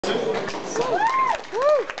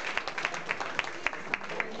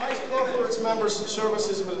for its members,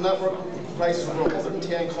 services with a network comprises over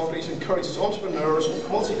 110 companies, encourages entrepreneurs,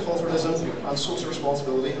 multiculturalism and social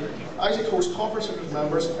responsibility. AIESEC hosts conferences with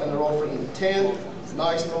members and they're offering 10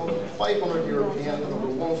 national, 500 European and over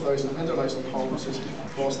 1,000 international conferences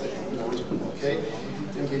across the world. Okay?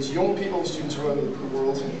 They engage young people, students around the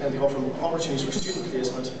world, and they offer opportunities for student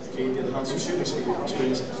placement. Okay? They enhance their student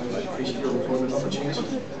experience and increase your employment opportunities.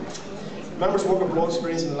 Members' work abroad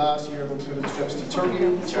experience in the last year have included trips to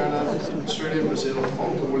Turkey, China, Australia, Brazil,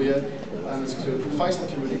 Mongolia, and it's included professional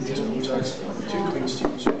community-based projects to Queen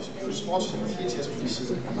students who secure sponsorship with HSBC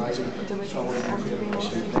and AIESEC travel and creative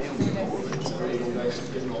initiative. There you go, guys,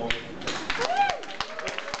 getting on.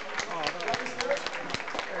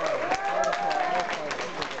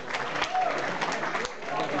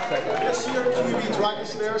 This year, QB Dragon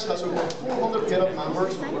Slayers has over 400 paid-up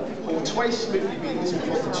members, hold twice weekly meetings with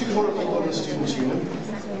close to 200 people in the Students' Union.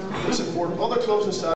 We support other clubs and staff